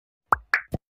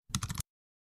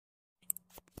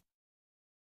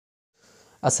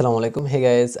আসসালামু আলাইকুম। Hey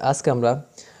guys, আজকে আমরা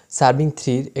সার্ভিং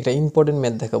 3 এর একটা ইম্পর্টেন্ট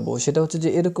ম্যাথ দেখাবো। সেটা হচ্ছে যে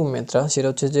এরকম ম্যাথটা, সেটা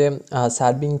হচ্ছে যে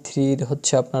সার্ভিং 3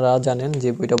 হচ্ছে আপনারা জানেন যে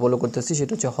বইটা ফলো করতেছি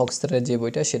সেটা হচ্ছে হক্সটারের যে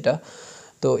বইটা সেটা।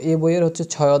 তো এই বইয়ের হচ্ছে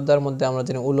 6 অধ্যায়ের মধ্যে আমরা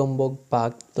জানি উলম্ব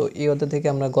ভাগ। তো এই অধ্যায় থেকে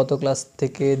আমরা গত ক্লাস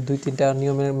থেকে 2-3টা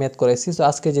নিয়মের ম্যাথ করাইছি। তো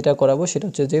আজকে যেটা করাবো সেটা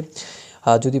হচ্ছে যে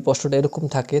যদি প্রশ্নটা এরকম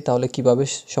থাকে তাহলে কিভাবে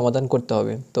সমাধান করতে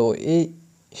হবে। তো এই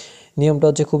নিয়মটা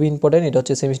হচ্ছে খুবই ইম্পর্টেন্ট। এটা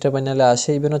হচ্ছে সেমিস্টার ফাইনালে আসে।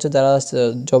 ইভেন হচ্ছে যারা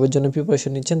জবের জন্য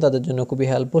প্রিপারেশন নিচ্ছেন তাদের জন্য খুবই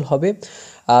হেল্পফুল হবে।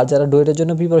 আর যারা ডুয়েটের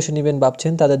জন্য প্রিপারেশন নেবেন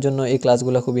ভাবছেন তাদের জন্য এই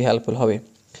ক্লাসগুলো খুবই হেল্পফুল হবে।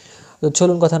 তো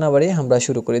চলুন কথা না বাড়িয়ে আমরা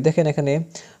শুরু করি। দেখেন এখানে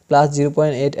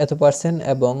 +0.8 এত পার্সেন্ট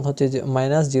এবং হচ্ছে যে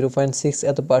 -0.6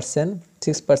 এত পার্সেন্ট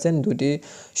 6% দুটি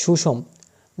সুষম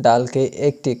ডালকে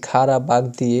একটি খাড়া বাঁক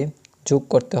দিয়ে যোগ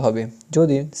করতে হবে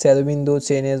যদি স্যারবিন্দু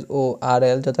চেনেজ ও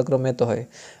আরএল যথাক্রমে এত হয়।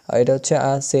 আর এটা হচ্ছে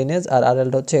চেনেজ আর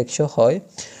আরএলটা হচ্ছে 100 হয়,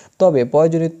 তবে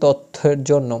প্রয়োজনীয় তথ্যের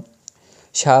জন্য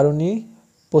সারণী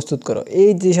প্রস্তুত করো। এই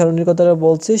যে সারণীর কথাটা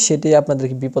বলছে সেটি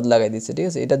আপনাদেরকে বিপদ লাগাই দিচ্ছে, ঠিক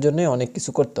আছে? এটার জন্য অনেক কিছু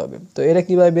করতে হবে। তো এটা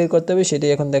কীভাবে বের করতে হবে সেটাই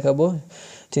এখন দেখাবো,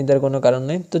 চিন্তার কোনো কারণ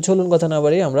নেই। তো চলুন কথা না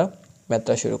বাড়িয়ে আমরা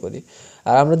ম্যাথটা শুরু করি।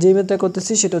 আর আমরা যে ম্যাথটা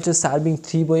করতেছি সেটা হচ্ছে সার্ভিং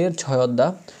 3 বইয়ের 6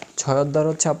 অধ্যায়। 6 অধ্যায়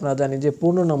হচ্ছে আপনারা জানি যে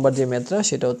 15 নম্বর যে ম্যাথটা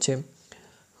সেটা হচ্ছে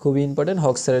খুবই ইম্পর্টেন্ট,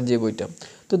 হক্সটারের যে বইটা।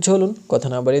 তো চলুন কথা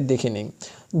না বাড়িয়ে দেখে নিই।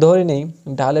 ধরে নেই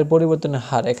ঢালের পরিবর্তনের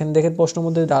হার। এখানে দেখেন প্রশ্নের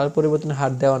মধ্যে ঢালের পরিবর্তনের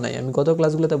হার দেওয়া নাই। আমি গত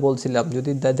ক্লাসগুলোতে বলছিলাম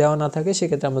যদি দেওয়া না থাকে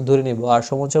সেক্ষেত্রে আমরা ধরে নেব আর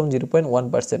সমান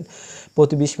 0.1%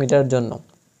 প্রতি 20 মিটারের জন্য।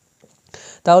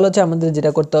 তাহলে হচ্ছে আমাদের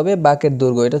যেটা করতে হবে বাঁকের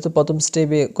দৈর্ঘ্য, এটা তো প্রথম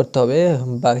স্টেপে করতে হবে।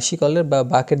 শিকলের বা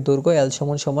বাঁকের দৈর্ঘ্য L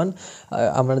সমান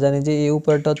আমরা জানি যে এই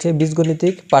উপরটা হচ্ছে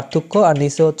বীজগণিতিক পার্থক্য আর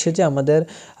নিচে হচ্ছে যে আমাদের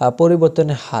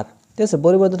পরিবর্তনের হার। ঠিক আছে,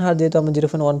 পরিবর্তন হার যেহেতু আমরা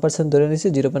 0.1% ধরে নিয়েছি,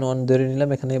 0.1 ধরে নিলাম,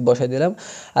 এখানে বসাই দিলাম।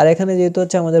 আর এখানে যেহেতু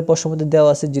হচ্ছে আমাদের প্রশ্নের মধ্যে দেওয়া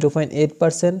আছে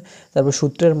 0.8%, তারপর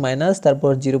সূত্রের মাইনাস, তারপর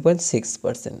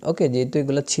 0.6%। ওকে, যেহেতু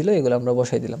এগুলো ছিল এগুলো আমরা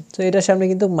বসাই দিলাম। তো এটার সামনে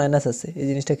কিন্তু মাইনাস আছে, এই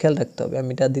জিনিসটা খেয়াল রাখতে হবে,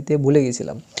 আমি এটা দিতে ভুলে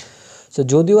গেছিলাম। সো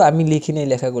যদিও আমি লিখি নাই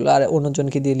লেখাগুলো, আর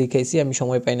অন্যজনকে দিয়ে লিখাইছি, আমি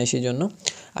সময় পাই না সেই জন্য।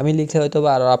 আমি লিখলে হয়তো বা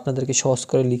আরও আপনাদেরকে সহজ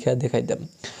করে লিখে দেখাইতাম।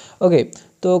 ওকে,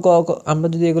 তো আমরা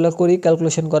যদি এগুলো করি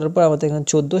ক্যালকুলেশন করার পর আমাদের এখানে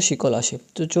 14 শিকল আসে।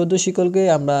 তো 14 শিকলকে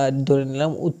আমরা ধরে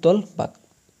নিলাম উত্তল ভাগ।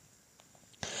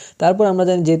 তারপর আমরা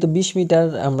জানি যেহেতু 20 মিটার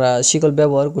আমরা শিকল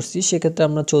ব্যবহার করছি, সেক্ষেত্রে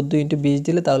আমরা 14 × 20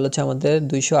 দিলে তাহলে হচ্ছে আমাদের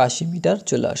 280 মিটার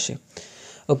চলে আসে।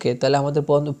 ওকে, তাহলে আমাদের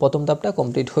প্রথম ধাপটা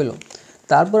কমপ্লিট হলো।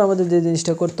 তারপর আমাদের যে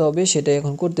জিনিসটা করতে হবে সেটাই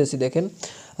এখন করতেছি। দেখেন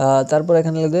তারপর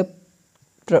এখানে লাগবে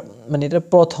মানে এটা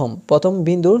প্রথম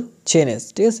বিন্দুর চেনেজ,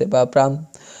 ঠিক আছে, বা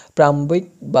প্রারম্ভিক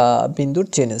বা বিন্দুর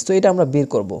চেনেজ। তো এটা আমরা বের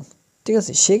করব, ঠিক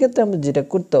আছে। সেক্ষেত্রে আমরা যেটা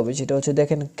করতে হবে সেটা হচ্ছে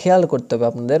দেখেন খেয়াল করতে হবে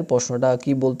আপনাদের প্রশ্নটা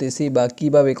কি বলতেছি বা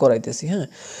কিভাবে করাইতেছি। হ্যাঁ,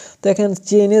 তো এখানে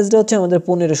চেনেজটা হচ্ছে আমাদের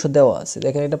 1500 দেওয়া আছে।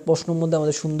 দেখেন এটা প্রশ্নের মধ্যে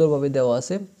আমাদের সুন্দরভাবে দেওয়া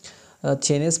আছে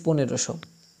চেনেজ 1500।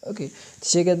 ওকে,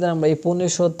 সেক্ষেত্রে আমরা এই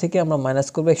 1500 থেকে আমরা মাইনাস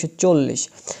করবো 140।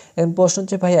 এখন প্রশ্ন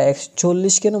হচ্ছে ভাইয়া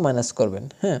 140 কেন মাইনাস করবেন?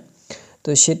 হ্যাঁ, তো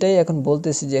সেটাই এখন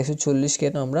বলতেছি যে 140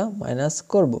 কেন আমরা মাইনাস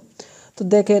করব। তো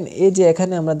দেখেন এই যে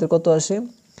এখানে আমাদের কত আসে,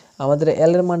 আমাদের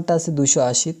এল এর মানটা আছে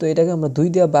 280। তো এটাকে আমরা 2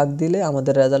 দিয়ে ভাগ দিলে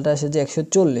আমাদের রেজাল্ট আসে যে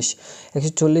 140।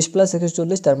 140 +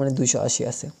 140 তার মানে 280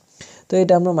 আছে। তো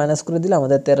এটা আমরা মাইনাস করে দিলে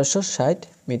আমাদের 1360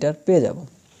 মিটার পেয়ে যাব।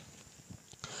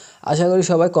 আশা করি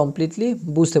সবাই কমপ্লিটলি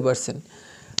বুঝতে পারছেন।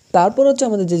 তারপর হচ্ছে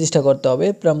আমাদের যে জিনিসটা করতে হবে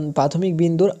প্রাথমিক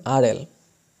বিন্দুর আরএল,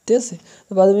 ঠিক আছে।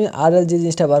 তো প্রাথমিক আরএল যে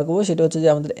জিনিসটা বার করবো সেটা হচ্ছে যে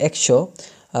আমাদের 100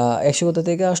 কোথা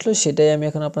থেকে আসলো সেটাই আমি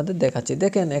এখন আপনাদের দেখাচ্ছি।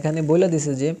 দেখেন এখানে বলে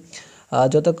দিছে যে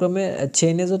যথাক্রমে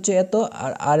চেনেজ হচ্ছে এত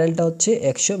আর আরএলটা হচ্ছে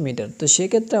 100 মিটার। তো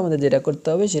সেক্ষেত্রে আমাদের যেটা করতে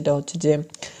হবে সেটা হচ্ছে যে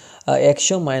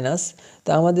 100 মাইনাস, তো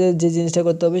আমাদের যে জিনিসটা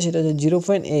করতে হবে সেটা হচ্ছে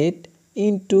 0.8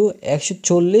 ×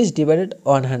 140 /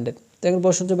 100। তো এখন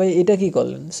প্রশ্ন হচ্ছে ভাই এটা কি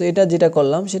করলেন? সো এটা যেটা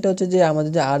করলাম সেটা হচ্ছে যে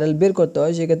আমাদের যে আরএল বের করতে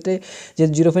হয় সেক্ষেত্রে যে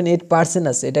 0.8%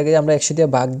 আছে এটাকে আমরা 100 দিয়ে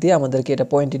ভাগ দিয়ে আমাদেরকে এটা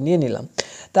পয়েন্টে নিয়ে নিলাম।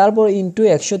 তারপর ইন্টু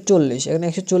 140। এখন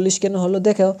 140 কেন হলো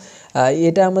দেখো,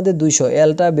 এটা আমাদের 200,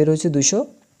 এলটা বের হয়েছে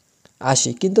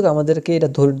 280, কিন্তু আমাদেরকে এটা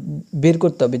বের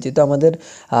করতে হবে যেহেতু আমাদের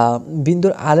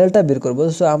বিন্দুর আরএলটা বের করবো।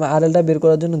 সো আমরা আরএলটা বের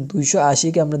করার জন্য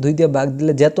 280কে আমরা 2 দিয়ে ভাগ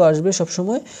দিলে যত আসবে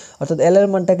সবসময়, অর্থাৎ এল এর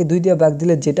মানটাকে 2 দিয়ে ভাগ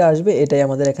দিলে যেটা আসবে এটাই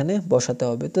আমাদের এখানে বসাতে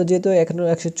হবে। তো যেহেতু এখানে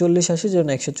 140 আসে জন্য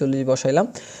 140 বসাইলাম।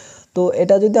 তো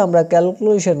এটা যদি আমরা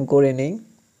ক্যালকুলেশন করে নিই,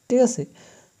 ঠিক আছে,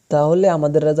 তাহলে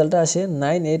আমাদের রেজাল্টটা আসে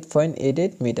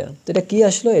 98.88 মিটার। তো এটা কী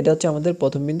আসলো? এটা হচ্ছে আমাদের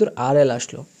প্রথম বিন্দুর আরএল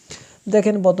আসলো।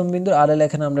 দেখেন প্রথম বিন্দুর আরএল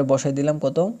এখানে আমরা বসাই দিলাম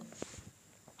কত,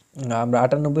 আমরা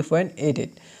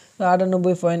 98.88। তো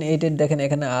 98.88 দেখেন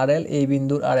এখানে আরএল, এই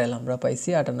বিন্দুর আরএল আমরা পাইছি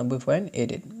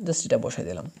 98.88। জাস্ট এটা বসাই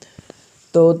দিলাম।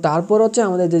 তো তারপর হচ্ছে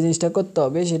আমাদের যে জিনিসটা করতে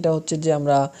হবে সেটা হচ্ছে যে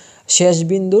আমরা শেষ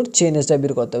বিন্দুর চেনেজটা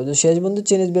বের করতে হবে। তো শেষ বিন্দুর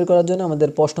চেনেজ বের করার জন্য আমাদের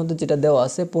প্রশ্নতে যেটা দেওয়া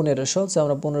আছে 1500, সো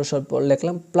আমরা 1500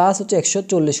 লিখলাম, প্লাস হচ্ছে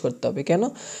 140 করতে হবে। কেন?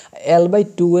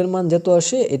 L/2 এর মান যত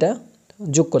আসে এটা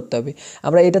যোগ করতে হবে।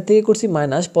 আমরা এটা থেকে করছি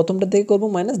মাইনাস, প্রথমটা থেকে করব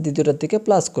মাইনাস, দ্বিতীয়টা থেকে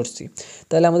প্লাস করছি।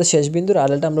 তাহলে আমাদের শেষ বিন্দুর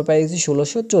আড়ালটা আমরা পাই গেছি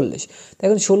 1640।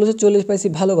 এখন 1640 পাইছি,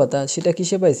 ভালো কথা। সেটা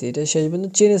কিসে পাইছি? এটা শেষ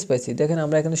বিন্দুর চেনেজ পাইছি। দেখেন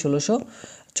আমরা এখানে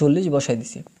 1640 বসাই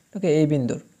দিছি। ওকে, এই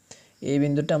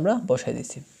বিন্দুটা আমরা বসাই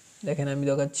দিছি। দেখেন আমি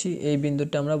দেখাচ্ছি, এই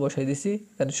বিন্দুটা আমরা বসাই দিছি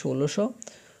এখানে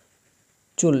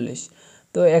 1640।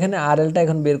 তো এখানে আরএলটা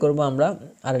এখন বের করব আমরা।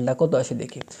 আরএলটা কত আসে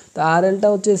দেখি। তো আরএলটা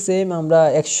হচ্ছে সেম, আমরা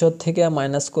 100 থেকে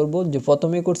মাইনাস করব। যে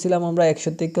প্রথমে করছিলাম আমরা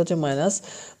 100 থেকে হচ্ছে মাইনাস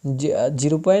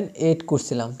 0.8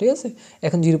 করছিলাম, ঠিক আছে।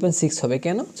 এখন 0.6 হবে।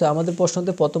 কেন? তো আমাদের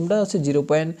প্রশ্নতে প্রথমটা হচ্ছে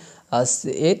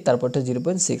 0.8, তারপরটা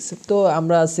 0.6। তো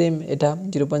আমরা সেম এটা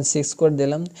 0.6 করে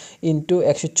দিলাম ইন্টু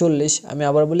 140। আমি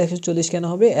আবার বলি 140 কেন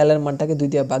হবে? এল এর মানটাকে 2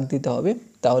 দিয়ে ভাগ দিতে হবে,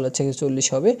 তাহলে হচ্ছে 140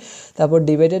 হবে। তারপর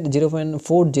ডিভাইডেড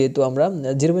 0.4, যেহেতু আমরা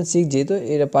 0.6 যেহেতু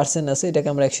এটা পার্সেন্ট আছে, এটাকে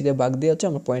আমরা 100 দিয়ে ভাগ দিয়ে হচ্ছে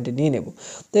আমরা পয়েন্টে নিয়ে নেব।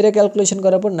 তো এটা ক্যালকুলেশন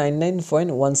করার পর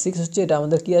 99.16 হচ্ছে এটা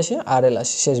আমাদের কি আসে? আরএল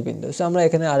আসে শেষ বিন্দু। সো আমরা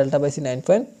এখানে আরএলটা পাইছি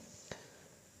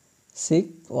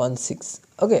 9.616।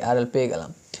 ওকে, আরএল পেয়ে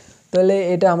গেলাম। তাহলে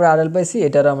এটা আমরা আরএল পাইছি,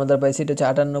 এটার আমাদের পাইছি, এটা হচ্ছে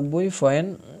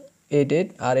 98.88,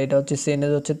 আর এটা হচ্ছে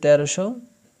চেনেজ হচ্ছে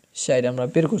 1360 আমরা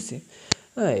বের করছি।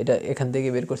 হ্যাঁ, এটা এখান থেকে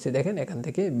বের করছি, দেখেন এখান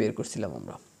থেকে বের করছিলাম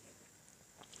আমরা।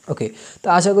 ওকে, তো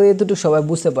আশা করি এতটুকু সবাই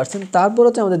বুঝতে পারছেন। তারপর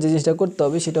হচ্ছে আমাদের যে জিনিসটা করতে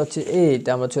হবে সেটা হচ্ছে এইটা,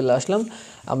 আমরা চলে আসলাম,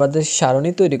 আমাদের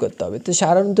সারণী তৈরি করতে হবে। তো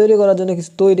সারণী তৈরি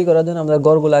করার জন্য আমরা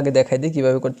গড়গুলো আগে দেখাই দিই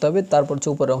কীভাবে করতে হবে, তারপর হচ্ছে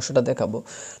উপরের অংশটা দেখাবো।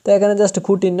 তো এখানে জাস্ট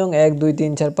খুঁটির নং 1 2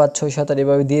 3 4 5 6 7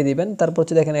 এভাবে দিয়ে দিবেন। তারপর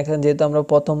হচ্ছে দেখেন এখানে যেহেতু আমরা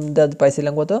প্রথম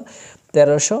পাইছিলাম কত?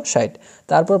 1360,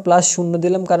 তারপর প্লাস 0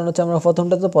 দিলাম, কারণ হচ্ছে আমরা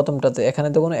প্রথমটাতে এখানে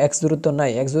তো কোনো এক্স দূরত্ব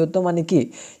নাই। এক্স দূরত্ব মানে কি?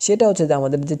 সেটা হচ্ছে যে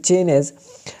আমাদের যে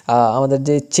আমাদের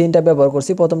যে চেনটা ব্যবহার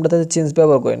করছি, প্রথমটাতে চেঞ্জ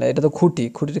ব্যবহার করি না, এটা তো খুঁটির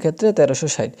ক্ষেত্রে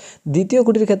 1360। দ্বিতীয়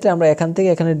খুঁটির ক্ষেত্রে আমরা এখান থেকে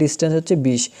এখানে ডিস্টেন্স হচ্ছে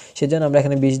 20, সেজন্য আমরা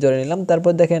এখানে 20 ধরে নিলাম।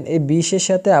 তারপর দেখেন এই 20-এর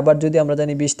সাথে আবার যদি আমরা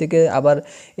জানি 20 থেকে আবার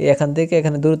এখান থেকে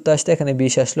এখানে দূরত্ব আসতে এখানে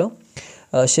 20 আসলো,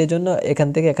 সেই জন্য এখান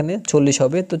থেকে এখানে 40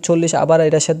 হবে। তো 40 আবার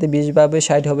এটার সাথে 20 ভাবে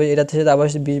 60 হবে, এটার সাথে আবার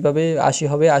 20 ভাবে 80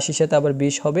 হবে, 80-র সাথে আবার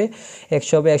 20 হবে,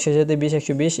 100 হবে, 100-এর সাথে 20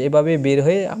 120, এভাবে বের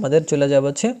হয়ে আমাদের চলে যাবে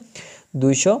হচ্ছে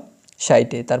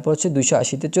 260-এ, তারপর হচ্ছে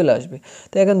 280-তে চলে আসবে।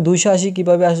 তো এখন 280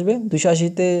 কীভাবে আসবে?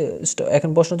 280-তে এখন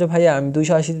প্রশ্ন হচ্ছে ভাইয়া আমি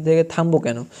 280 থেকে থামবো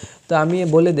কেন? তো আমি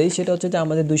বলে দেই, সেটা হচ্ছে যে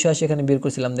আমাদের 280 এখানে বের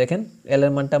করছিলাম, দেখেন এল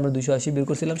এর মানটা আমরা 280 বের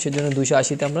করছিলাম, সেজন্য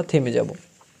 280-তে আমরা থেমে যাব।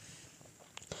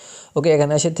 ওকে,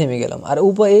 এখানে এসে থেমে গেলাম। আর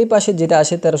এই পাশে যেটা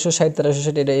আসে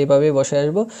 1360 এটা এইভাবে বসে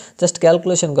আসবো। জাস্ট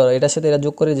ক্যালকুলেশন করো, এটার সাথে এটা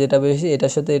যোগ করে যেটা বেশি,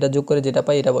 এটার সাথে এটা যোগ করে যেটা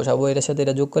পাই এটা বসাবো, এটার সাথে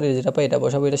এটা যোগ করে যেটা পাই এটা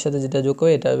বসাবো, এটার সাথে যেটা যোগ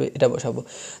করে এটা বসাবো।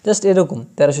 জাস্ট এরকম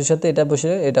 1300-র সাথে এটা বসে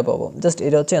এটা পাবো। জাস্ট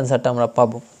এটা হচ্ছে অ্যান্সারটা আমরা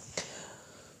পাবো।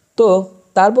 তো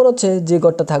তারপর হচ্ছে যে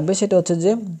গড়টা থাকবে সেটা হচ্ছে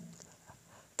যে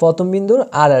প্রথম বিন্দুর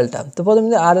আরএলটা। তো প্রথম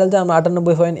বিন্দুর আরএলটা আমরা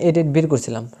 98.88 বের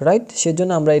করছিলাম, রাইট?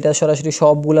 সেজন্য আমরা এটা সরাসরি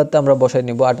সবগুলাতে আমরা বসাই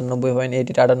নেব,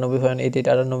 98.88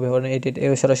 98.88 98.88 এ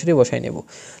সরাসরি বসাই নেব,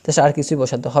 জাস্ট আর কিছুই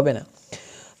বসাতে হবে না।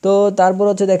 তো তারপর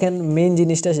হচ্ছে দেখেন মেইন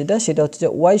জিনিসটা সেটা হচ্ছে যে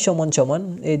ওয়াই সমান সমান,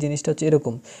 এই জিনিসটা হচ্ছে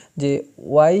এরকম যে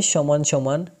ওয়াই সমান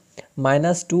সমান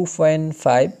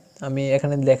 -2.5, আমি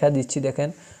এখানে লেখা দিচ্ছি, দেখেন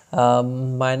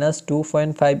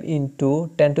 -2.5 ইন্টু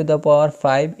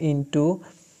 10⁵ ইন্টু,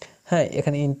 হ্যাঁ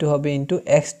এখানে ইন্টু হবে ইন্টু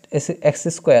এক্স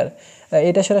স্কোয়ার।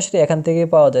 এটা সরাসরি এখান থেকে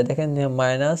পাওয়া যায়, দেখেন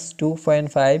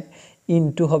 -2.5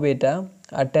 ইন্টু হবে এটা,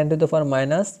 আর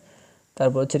 10⁻⁻,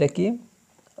 তারপর হচ্ছে এটা কি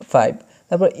 5,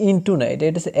 তারপর ইন্টু না, এটা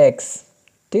হচ্ছে এক্স,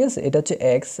 ঠিক আছে, এটা হচ্ছে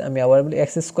এক্স। আমি আবার বলি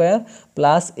x square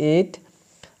plus 8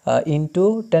 into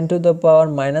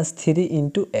 10⁻³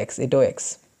 into x, এটাও এক্স,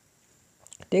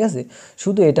 ঠিক আছে।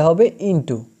 শুধু এটা হবে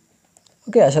ইন্টু।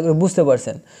 ওকে, আশা করি বুঝতে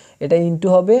পারছেন। এটা ইন্টু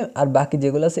হবে, আর বাকি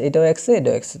যেগুলো আছে এটাও এক্সে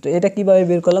এটাও এক্সে। তো এটা কীভাবে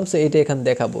বের করলাম? সো এটা এখানে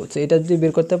দেখাবো। সো এটা যদি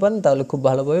বের করতে পারেন তাহলে খুব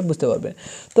ভালোভাবে বুঝতে পারবেন।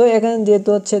 তো এখানে যেহেতু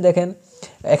হচ্ছে দেখেন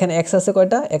এখানে এক্স আছে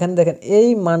কয়টা, এখানে দেখেন এই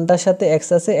মানটার সাথে এক্স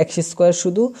আছে এক্স স্কোয়ার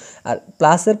শুধু, আর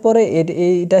প্লাসের পরে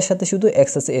এইটার সাথে শুধু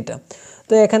এক্স আছে এটা।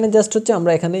 তো এখানে জাস্ট হচ্ছে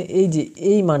আমরা এখানে এই যে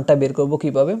এই মানটা বের করব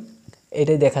কীভাবে,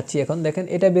 এটাই দেখাচ্ছি এখন। দেখেন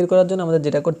এটা বের করার জন্য আমাদের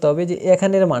যেটা করতে হবে যে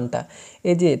এখানের মানটা,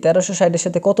 এই যে 1360-এর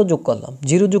সাথে কত যোগ করলাম?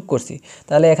 0 যোগ করছি।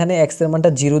 তাহলে এখানে এক্সের মানটা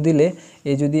 0 দিলে,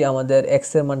 এই যদি আমাদের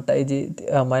এক্সের মানটা এই যে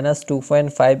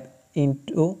 -2.5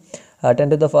 ইন্টু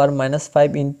 10⁻⁻5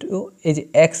 ইন্টু এই যে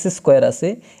এক্স স্কোয়ার আছে,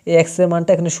 এই এক্সের মানটা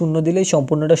এখানে 0 দিলেই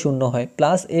সম্পূর্ণটা 0 হয়,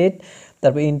 প্লাস 8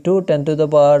 তারপর ইন্টু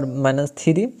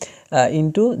 10⁻³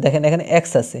 ইন্টু দেখেন এখানে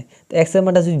এক্স আছে, তো এক্সের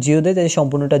মানটা যদি 0 দেয় তাহলে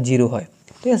সম্পূর্ণটা 0 হয়।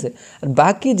 ঠিক আছে। আর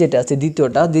বাকি যেটা আছে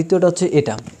দ্বিতীয়টা হচ্ছে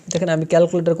এটা, দেখেন আমি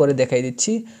ক্যালকুলেটর করে দেখাই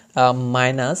দিচ্ছি।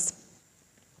 মাইনাস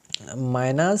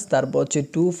মাইনাস তারপর হচ্ছে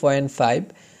 2.5,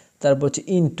 তারপর হচ্ছে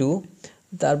ইনটু,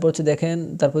 তারপর হচ্ছে দেখেন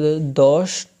তারপর 10,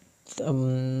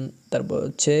 তারপর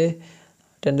হচ্ছে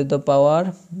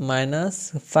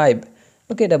 10⁻⁻5।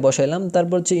 ওকে, এটা বসাইলাম,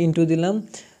 তারপর হচ্ছে ইনটু দিলাম।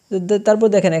 তারপর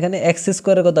দেখেন এখানে এক্স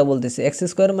স্কোয়ারের কথা বলতেছি। এক্স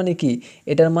স্কোয়ার মানে কি,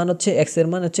 এটার মান হচ্ছে এক্স এর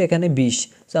মান হচ্ছে এখানে 20,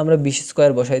 সো আমরা 20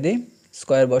 স্কোয়ার বসাই দিই,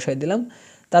 স্কোয়ার বসাই দিলাম।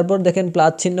 তারপর দেখেন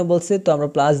প্লাস চিহ্ন বলছে, তো আমরা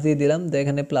প্লাস দিয়ে দিলাম,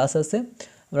 এখানে প্লাস আছে,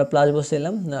 আমরা প্লাস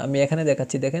বসাইলাম। আমি এখানে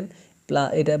দেখাচ্ছি, দেখেন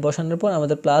এটা বসানোর পর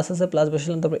আমাদের প্লাস আছে, প্লাস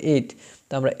বসাইলাম, তারপর 8,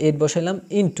 তো আমরা 8 বসাইলাম,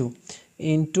 ইনটু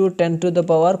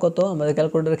 10⁻, কত আমাদের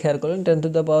ক্যালকুলেটর খেয়াল করেন,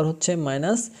 10⁻ হচ্ছে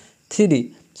 -3,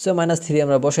 সো -3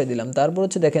 আমরা বসাই দিলাম। তারপর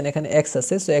হচ্ছে দেখেন এখানে এক্স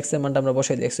আছে, সো এক্স এর মানটা আমরা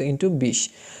বসাই দিই, একশো ইন্টু 20।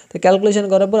 তো ক্যালকুলেশন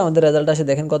করার পর আমাদের রেজাল্ট আসে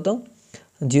দেখেন কত,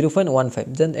 0.15,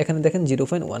 দেন এখানে দেখেন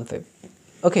 0.15।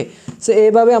 ওকে, সো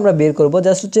এইভাবে আমরা বের করব।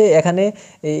 জাস্ট হচ্ছে এখানে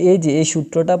এই যে এই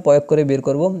সূত্রটা প্রয়োগ করে বের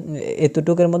করব।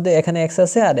 এতটুকুর মধ্যে এখানে এক্স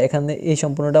আছে, আর এখানে এই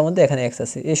সম্পূর্ণটার মধ্যে এখানে এক্স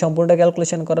আছে। এই সম্পূর্ণটা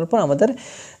ক্যালকুলেশন করার পর আমাদের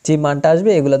যে মানটা আসবে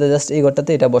এগুলাতে জাস্ট এই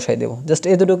ঘরটাতে এটা বসাই দেবো। জাস্ট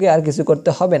এতটুকুই, আর কিছু করতে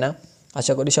হবে না।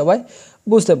 আশা করি সবাই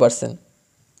বুঝতে পারছেন।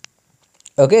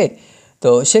 ওকে, তো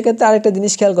সেক্ষেত্রে আরেকটা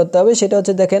জিনিস খেয়াল করতে হবে, সেটা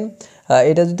হচ্ছে দেখেন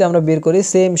এটা যদি আমরা বের করি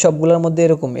সেম সবগুলোর মধ্যে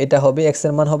এরকম, এটা হবে এক্স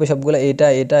এর মান হবে সবগুলো এটা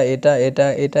এটা এটা এটা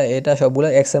এটা এটা সবগুলো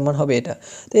এক্স এর মান হবে এটা।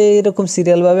 তো এইরকম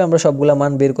সিরিয়ালভাবে আমরা সবগুলো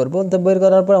মান বের করব। তো বের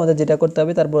করার পর আমাদের যেটা করতে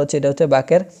হবে, তারপর হচ্ছে এটা হচ্ছে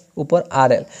বাকের উপর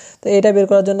RL। তো এটা বের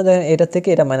করার জন্য দেখেন এটার থেকে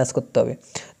এটা মাইনাস করতে হবে।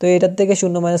 তো এটার থেকে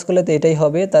 0 মাইনাস করলে তো এটাই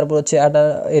হবে। তারপর হচ্ছে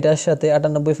এটার সাথে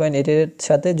 98.8 এর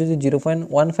সাথে যদি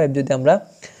 0.15 যদি আমরা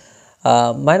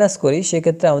মাইনাস করি,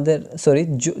 সেক্ষেত্রে আমাদের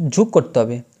যোগ করতে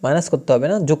হবে, মাইনাস করতে হবে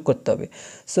না, যোগ করতে হবে।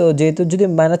 সো যেহেতু যদি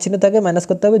মাইনাস চিহ্ন থাকে মাইনাস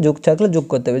করতে হবে, যোগ থাকলে যোগ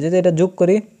করতে হবে। যদি এটা যোগ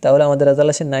করি তাহলে আমাদের রেজাল্ট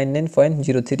আসে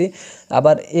 99.03।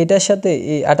 আবার এটার সাথে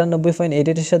এই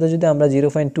 98.8 এর সাথে যদি আমরা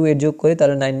 0.28 যোগ করি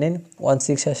তাহলে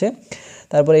 9916 আসে।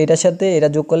 তারপরে এটার সাথে এটা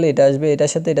যোগ করলে এটা আসবে,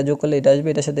 এটার সাথে এটা যোগ করলে এটা আসবে,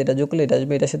 এটার সাথে এটা যোগ করলে এটা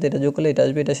আসবে, এটার সাথে এটা যোগ করলে এটা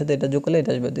আসবে, এটার সাথে এটা যোগ করলে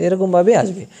এটা আসবে। এরকমভাবে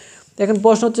আসবে। এখন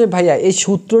প্রশ্ন হচ্ছে ভাইয়া এই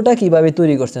সূত্রটা কিভাবে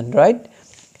তৈরি করছেন, রাইট?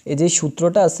 এই যে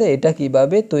সূত্রটা আছে এটা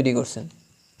কিভাবে তৈরি করছেন,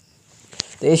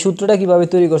 তো এই সূত্রটা কিভাবে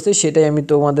তৈরি করছে সেটাই আমি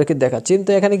তোমাদেরকে দেখাচ্ছি। তো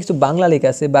এখানে কিছু বাংলা লেখা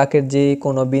আছে, বাকের যে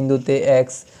কোনো বিন্দুতে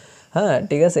এক্স, হ্যাঁ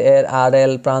ঠিক আছে, এর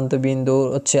RL প্রান্ত বিন্দু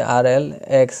হচ্ছে RL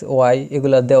এক্স ওয়াই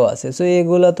এগুলো দেওয়া আছে। সো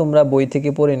এগুলো তোমরা বই থেকে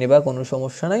পড়ে নিবা, কোনো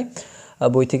সমস্যা নাই,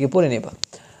 বই থেকে পড়ে নিবা।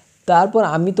 তারপর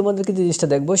আমি তোমাদেরকে যে জিনিসটা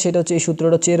দেখবো সেটা হচ্ছে এই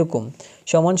সূত্রটা হচ্ছে এরকম,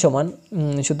 সমান সমান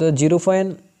সূত্র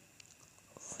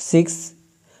 0.6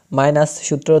 মাইনাস,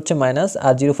 সূত্র হচ্ছে মাইনাস,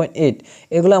 আর 0.8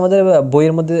 এগুলো আমাদের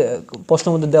বইয়ের মধ্যে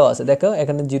প্রশ্নের মধ্যে দেওয়া আছে। দেখো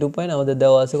এখানে 0 আমাদের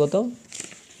দেওয়া আছে কত,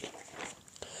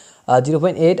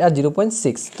 0.8 আর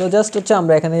 0.6। তো জাস্ট হচ্ছে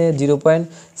আমরা এখানে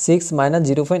 0.6 মাইনাস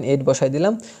 0.8 বসাই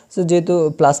দিলাম। সো যেহেতু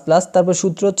প্লাস প্লাস, তারপর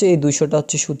সূত্র হচ্ছে এই 200টা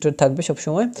হচ্ছে সূত্রের থাকবে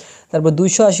সবসময়। তারপর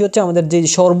 280 হচ্ছে আমাদের যে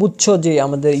সর্বোচ্চ যে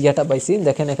আমাদের ইয়াটা পাইছি,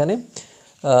 দেখেন এখানে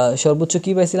সর্বোচ্চ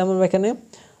কী পাইছিলাম আমরা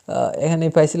এখানে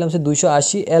পাইছিলাম হচ্ছে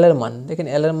 280 এল এর মান। দেখেন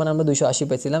এল এর মান আমরা 280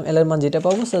 পাইছিলাম। এল এর মান যেটা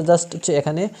পাবো জাস্ট হচ্ছে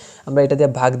এখানে আমরা এটা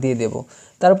দিয়ে ভাগ দিয়ে দেব।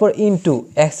 তারপর ইনটু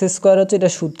এক্স স্কোয়ার হচ্ছে এটা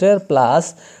সূত্রের প্লাস,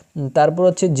 তারপর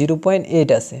হচ্ছে 0.8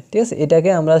 আছে, ঠিক আছে, এটাকে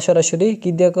আমরা সরাসরি কী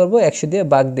দিয়ে করবো, 100 দিয়ে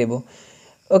ভাগ দেব।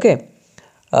 ওকে,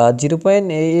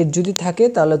 0.8 যদি থাকে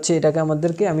তাহলে হচ্ছে এটাকে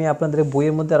আমাদেরকে আমি আপনাদের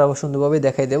বইয়ের মধ্যে আরও সুন্দরভাবে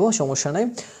দেখাই দেবো, সমস্যা নাই।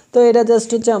 তো এটা জাস্ট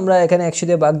হচ্ছে আমরা এখানে 100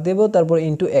 দিয়ে ভাগ দেবো, তারপর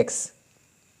ইনটু এক্স।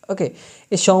 ওকে,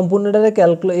 এই সম্পূর্ণটারে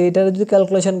এইটার যদি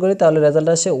ক্যালকুলেশন করি তাহলে রেজাল্ট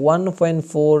আসে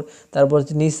 1.4, তারপর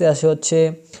নিচে আসে হচ্ছে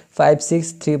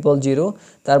 56300,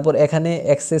 তারপর এখানে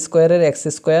এক্স স্কোয়ারের এক্স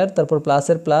স্কোয়ার, তারপর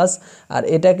প্লাসের প্লাস, আর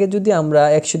এটাকে যদি আমরা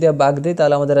 100 দিয়ে ভাগ দিই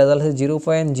তাহলে আমাদের রেজাল্ট আসে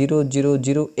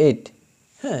 0.0008।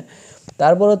 হ্যাঁ,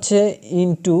 তারপর হচ্ছে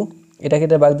ইনটু এটাকে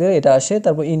এটা ভাগ দিলে এটা আসে,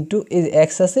 তারপর ইনটু এই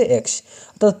এক্স আছে এক্স,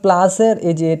 অর্থাৎ প্লাসের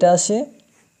এই যে এটা আসে,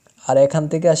 আর এখান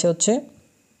থেকে আসে হচ্ছে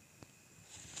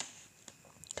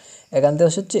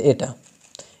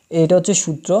এটা হচ্ছে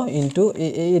সূত্র ইনটু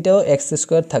এটাও এক্স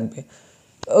স্কোয়ার থাকবে।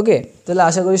 ওকে, তাহলে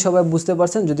আশা করি সবাই বুঝতে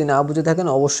পারছেন। যদি না বুঝে থাকেন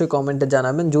অবশ্যই কমেন্টে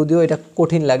জানাবেন, যদিও এটা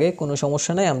কঠিন লাগে কোনো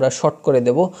সমস্যা নাই, আমরা শর্ট করে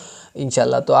দেব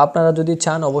ইনশাল্লাহ। তো আপনারা যদি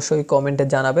চান অবশ্যই কমেন্টে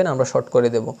জানাবেন, আমরা শর্ট করে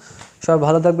দেব। সবাই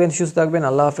ভালো থাকবেন, সুস্থ থাকবেন,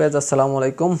 আল্লাহ হাফেজ, আসসালামু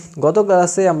আলাইকুম। গত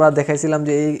ক্লাসে আমরা দেখাইছিলাম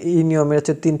যে এই নিয়মের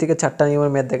হচ্ছে 3 থেকে 4টা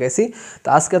নিয়মের ম্যাথ দেখাইছি। তো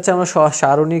আজকে হচ্ছে আমরা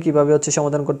সারণী কীভাবে হচ্ছে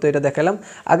সমাধান করতে এটা দেখালাম।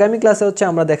 আগামী ক্লাসে হচ্ছে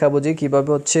আমরা দেখাবো যে কীভাবে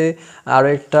হচ্ছে আরও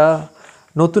একটা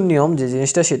নতুন নিয়ম যে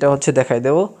জিনিসটা সেটা হচ্ছে দেখাই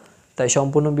দেবো। তাই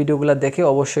সম্পূর্ণ ভিডিওগুলো দেখে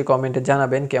অবশ্যই কমেন্টে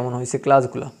জানাবেন কেমন হয়েছে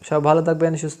ক্লাসগুলো। সব ভালো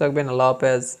থাকবেন, সুস্থ থাকবেন, আল্লাহ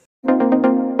হাফেজ।